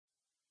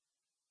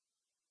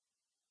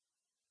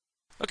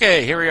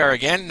Okay, here we are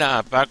again,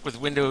 back with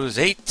Windows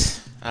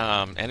 8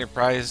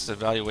 Enterprise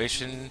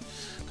Evaluation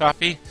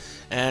copy,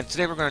 and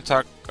today we're going to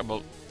talk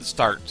about the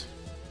Start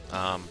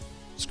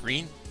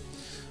screen.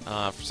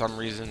 For some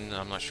reason,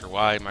 I'm not sure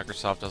why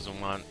Microsoft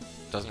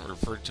doesn't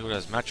refer to it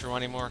as Metro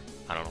anymore.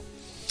 I don't know.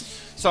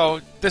 So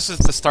this is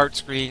the Start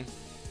screen,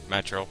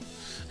 Metro,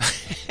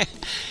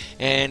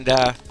 and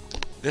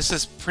this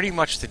is pretty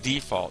much the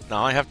default.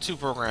 Now I have two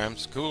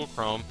programs, Google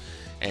Chrome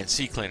and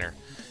CCleaner.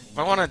 If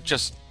I want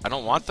to I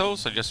don't want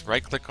those, I just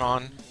right click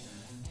on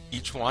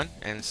each one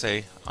and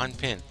say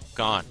unpin,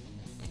 gone.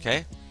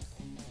 Okay?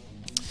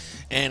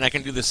 And I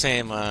can do the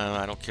same,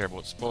 I don't care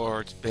about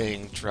sports,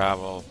 Bing,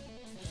 travel,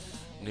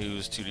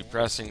 news, too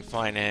depressing,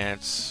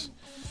 finance,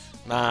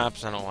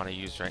 maps, I don't want to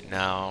use right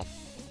now.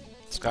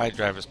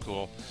 SkyDrive is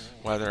cool.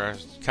 Weather,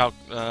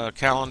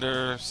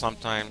 calendar,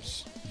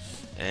 sometimes.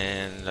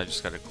 And I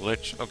just got a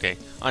glitch. Okay,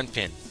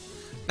 unpin.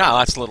 Now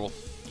that's a little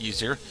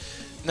easier.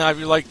 Now, if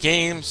you like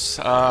games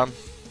or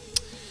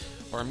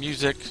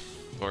music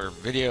or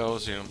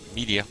videos,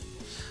 media,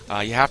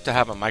 you have to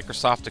have a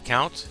Microsoft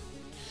account,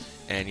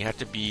 and you have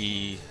to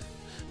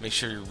make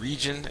sure your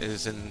region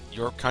is in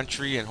your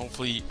country, and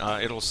hopefully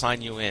it'll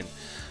sign you in.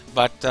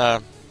 But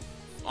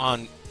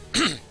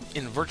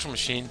in virtual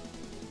machine,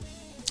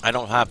 I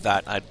don't have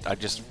that. I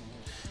just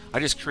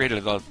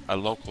created a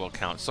local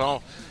account.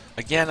 So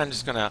again, I'm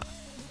just gonna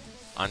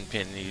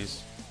unpin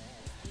these.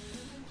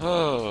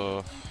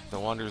 Oh. The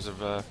wonders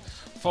of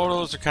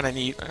photos are kind of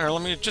neat. Or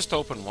let me just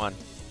open one.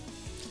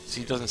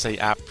 See, it doesn't say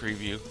app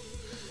preview.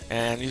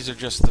 And these are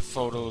just the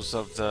photos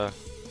of the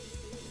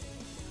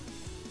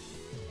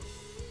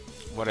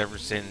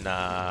whatever's in,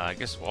 I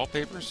guess,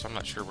 wallpapers. I'm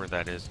not sure where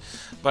that is.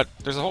 But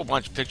there's a whole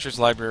bunch of pictures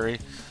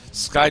library.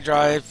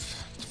 SkyDrive,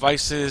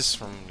 devices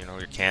from,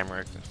 your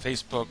camera,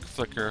 Facebook,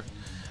 Flickr,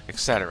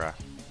 etc.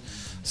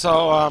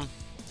 So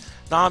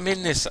now I'm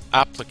in this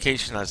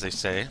application, as they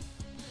say.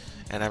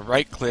 And I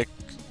right-click.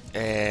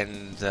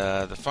 And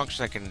the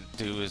function I can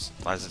do is,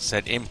 as it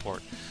said,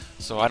 import.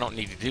 So I don't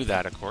need to do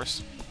that, of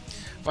course.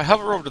 If I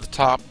hover over to the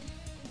top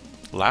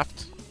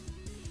left,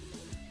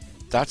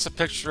 that's a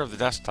picture of the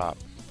desktop.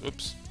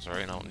 Oops,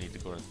 sorry, I don't need to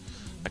go to...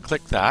 I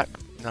click that.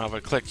 Now if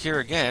I click here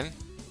again,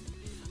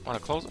 I want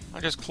to close it, I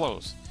just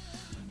close.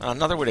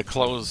 Another way to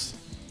close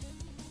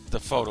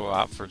the photo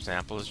app, for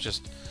example, is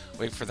just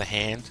wait for the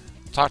hand,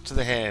 talk to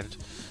the hand,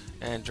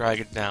 and drag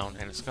it down,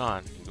 and it's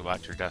gone. You can go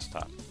back to your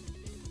desktop.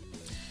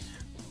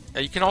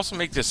 You can also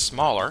make this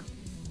smaller.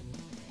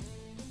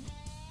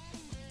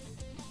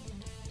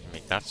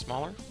 Make that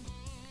smaller.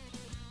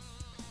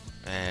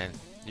 And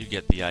you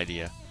get the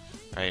idea,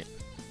 right?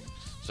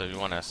 So if you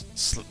want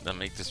to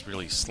make this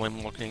really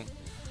slim looking,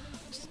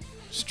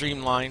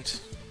 streamlined,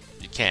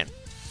 you can.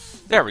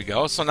 There we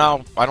go. So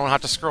now I don't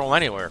have to scroll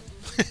anywhere.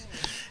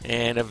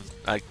 And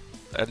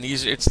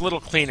it's a little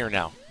cleaner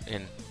now,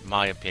 in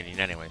my opinion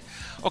anyway.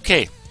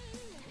 Okay.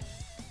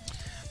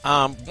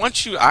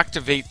 Once you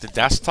activate the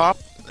desktop,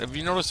 if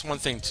you notice one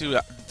thing too,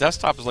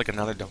 desktop is like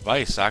another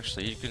device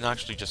actually. You can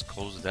actually just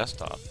close the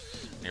desktop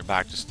and you're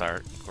back to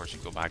Start. Of course you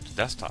go back to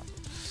desktop.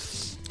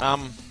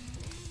 Another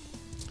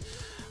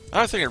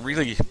thing I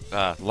really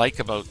like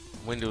about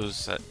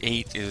Windows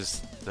 8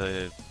 is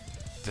the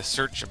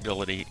search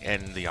ability,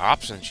 and the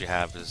options you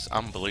have is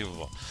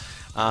unbelievable.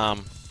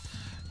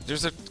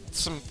 There's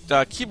some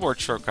keyboard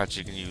shortcuts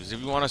you can use.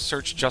 If you want to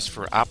search just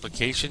for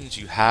applications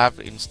you have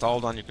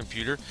installed on your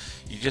computer,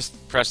 you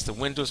just press the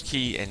Windows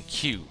key and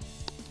Q.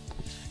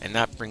 And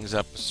that brings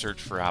up a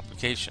search for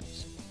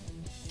applications.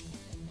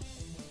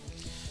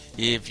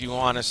 If you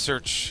want to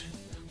search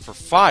for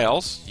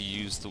files,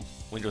 you use the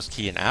Windows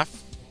key and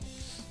F.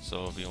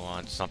 So if you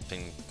want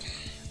something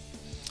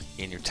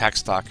in your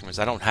text documents,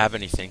 I don't have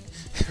anything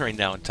right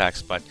now in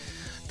text, but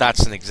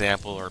that's an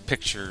example, or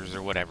pictures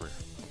or whatever.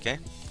 Okay.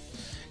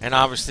 And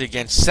obviously,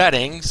 again,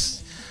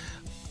 settings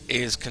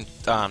is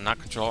not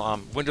control.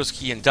 Windows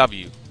key and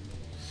W,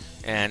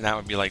 and that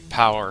would be like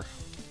power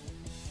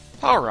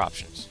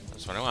options.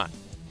 That's what I want.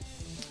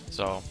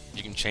 So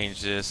you can change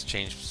this,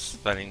 change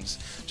settings,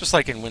 just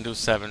like in Windows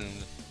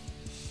 7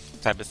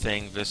 type of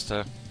thing,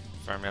 Vista,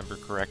 if I remember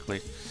correctly.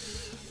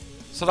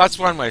 So that's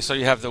one way. So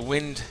you have the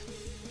Win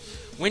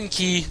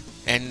key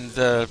and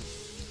the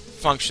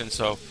function.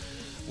 So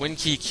Win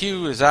key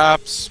Q is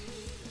apps,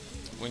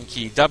 Win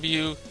key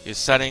W is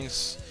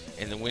settings,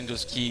 and the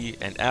Windows key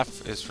and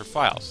F is for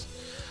files.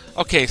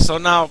 Okay, so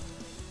now,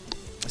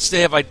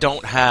 say if I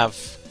don't have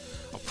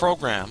a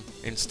program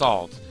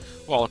installed.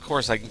 Well, of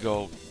course I can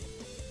go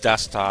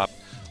desktop,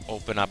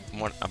 open up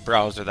a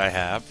browser that I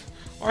have,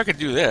 or I could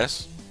do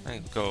this. I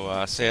can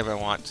go, say if I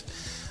want,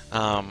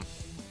 well,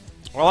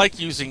 I like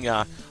using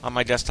on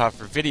my desktop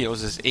for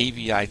videos is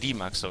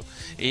AVIDEMUX, so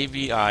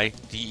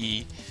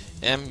AVIDEMUX.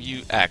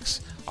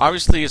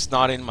 Obviously it's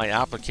not in my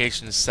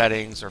application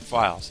settings or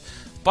files,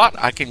 but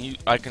I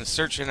can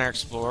search in our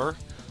Explorer,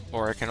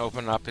 or I can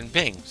open it up in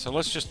Bing. So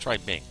let's just try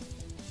Bing.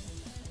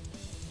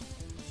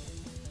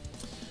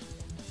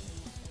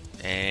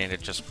 And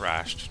it just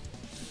crashed.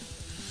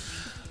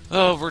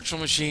 Oh, virtual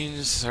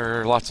machines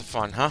are lots of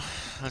fun, huh?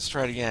 Let's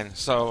try it again.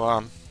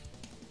 So,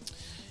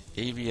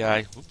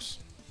 AVI, oops,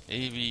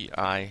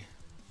 AVI.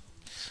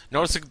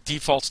 Notice it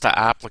defaults to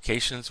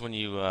applications when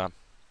you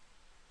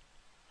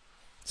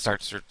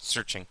start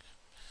searching.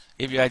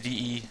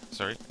 AVIDE,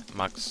 sorry,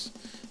 MUX,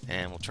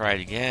 and we'll try it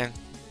again.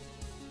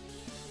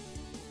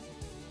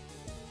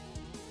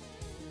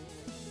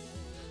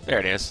 There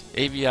it is,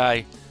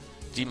 AVI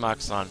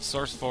DMUX on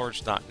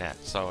SourceForge.net.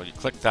 So you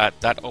click that,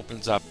 that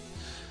opens up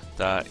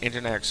the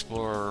Internet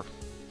Explorer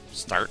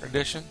Start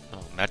Edition,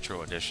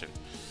 Metro Edition.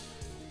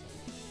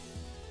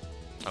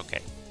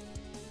 Okay.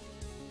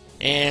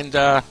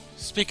 And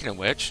speaking of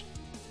which,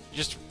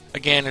 just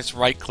again, it's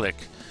right-click.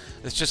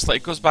 It's just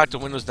like, it goes back to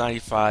Windows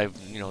 95,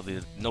 you know,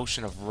 the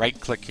notion of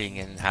right-clicking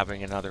and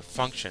having another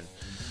function.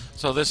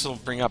 So this will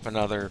bring up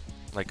another,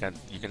 like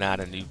you can add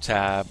a new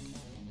tab,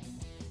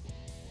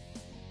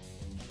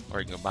 or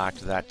you can go back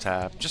to that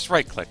tab. Just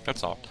right-click,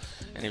 that's all.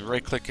 And you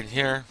right-click in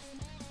here,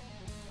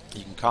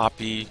 you can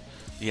copy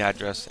the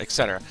address,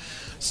 etc.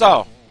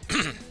 So,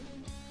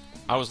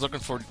 I was looking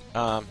for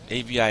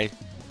AVI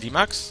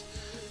DMUX,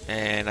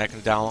 and I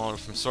can download it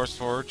from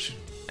SourceForge,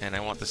 and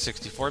I want the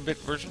 64-bit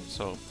version,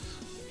 so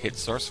hit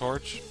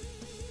SourceForge,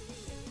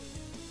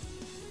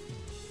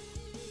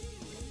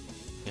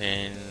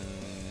 and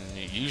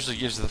it usually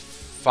gives the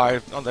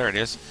 5, oh there it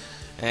is,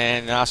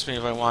 and asks me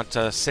if I want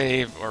to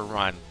save or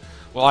run.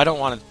 Well, I don't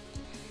want to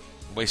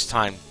waste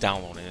time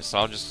downloading this, so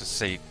I'll just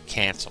say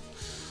cancel.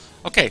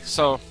 Okay,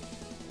 so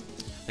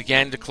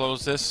again, to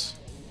close this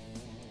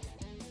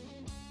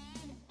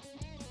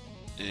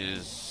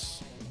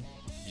is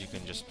you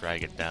can just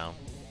drag it down.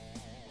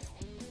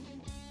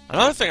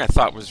 Another thing I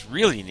thought was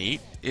really neat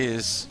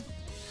is,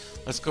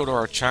 let's go to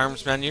our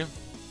Charms menu,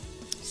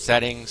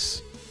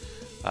 Settings,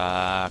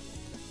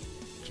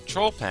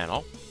 Control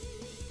Panel,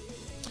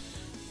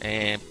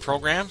 and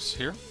Programs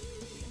here.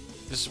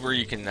 This is where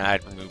you can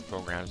add, remove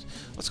programs.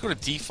 Let's go to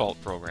Default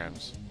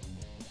Programs.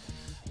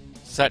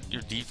 Set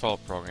your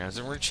default programs,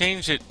 and we're going to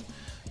change it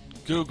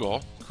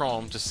Google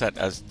Chrome to set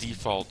as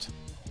default,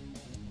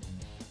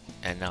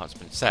 and now it's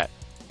been set.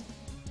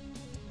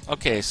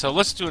 Okay, so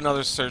let's do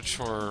another search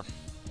for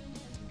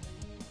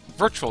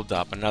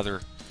VirtualDub,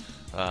 another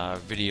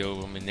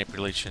video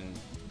manipulation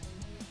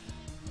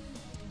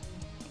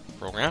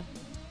program.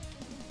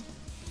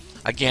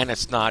 Again,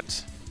 it's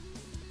not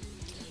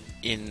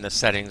in the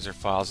settings or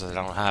files that I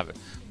don't have it.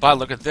 But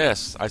look at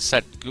this, I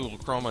set Google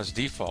Chrome as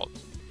default.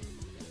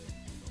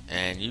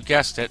 And you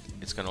guessed it,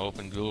 it's going to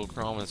open Google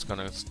Chrome and it's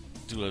going to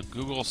do a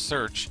Google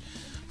search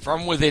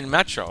from within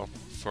Metro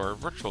for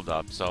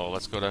VirtualDub. So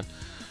let's go to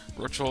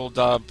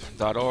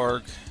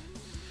virtualdub.org.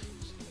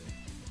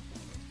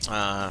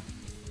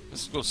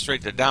 Let's go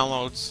straight to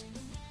downloads.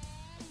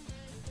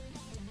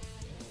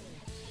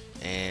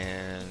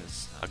 And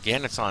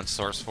again, it's on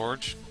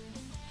SourceForge.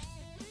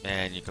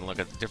 And you can look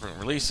at the different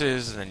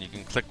releases, and then you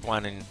can click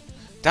one and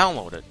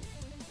download it.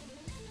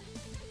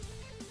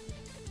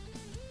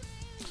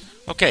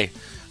 Okay,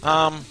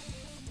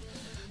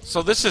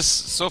 so this is,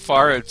 so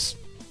far it's,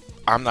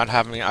 I'm not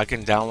having, I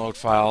can download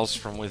files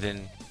from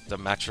within the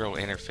Metro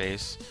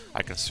interface.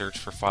 I can search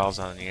for files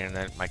on the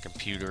internet, my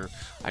computer.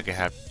 I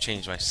can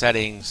change my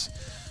settings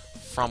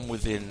from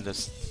within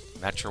this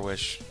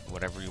Metro-ish,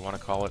 whatever you want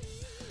to call it,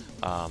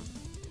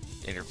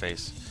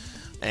 interface.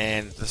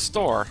 And the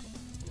store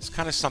is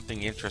kind of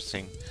something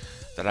interesting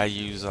that I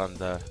use on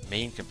the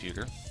main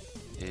computer.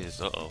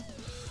 Is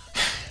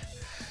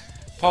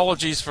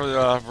apologies for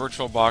the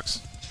VirtualBox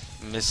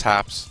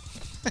mishaps.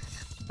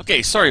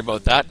 Okay, sorry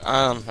about that.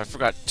 I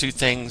forgot two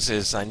things.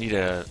 Is I need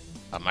a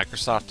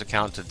Microsoft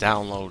account to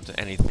download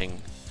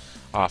anything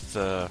off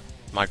the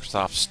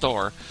Microsoft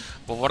Store.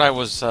 But what I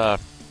was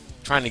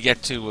trying to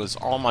get to was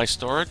all my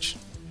storage.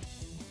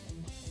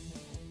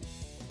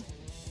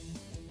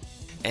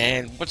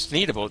 And what's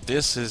neat about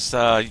this is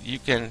you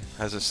can,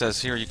 as it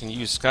says here, you can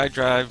use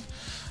SkyDrive,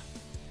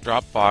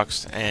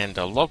 Dropbox, and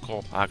a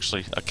local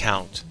actually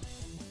account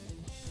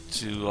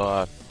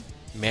to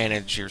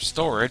manage your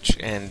storage.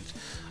 And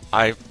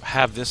I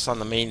have this on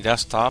the main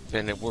desktop,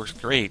 and it works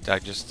great. I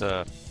just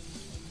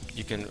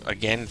you can,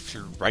 again, if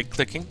you're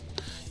right-clicking,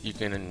 you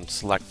can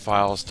select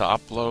files to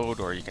upload,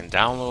 or you can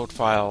download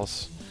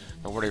files,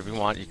 or whatever you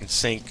want. You can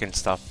sync and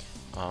stuff,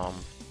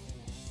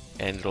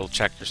 and it'll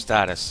check your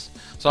status.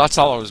 So that's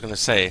all I was going to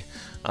say.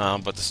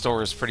 But the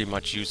store is pretty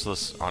much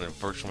useless on a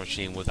virtual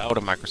machine without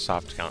a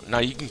Microsoft account. Now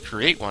you can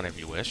create one if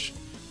you wish,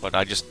 but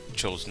I just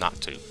chose not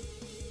to.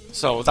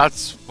 So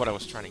that's what I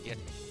was trying to get.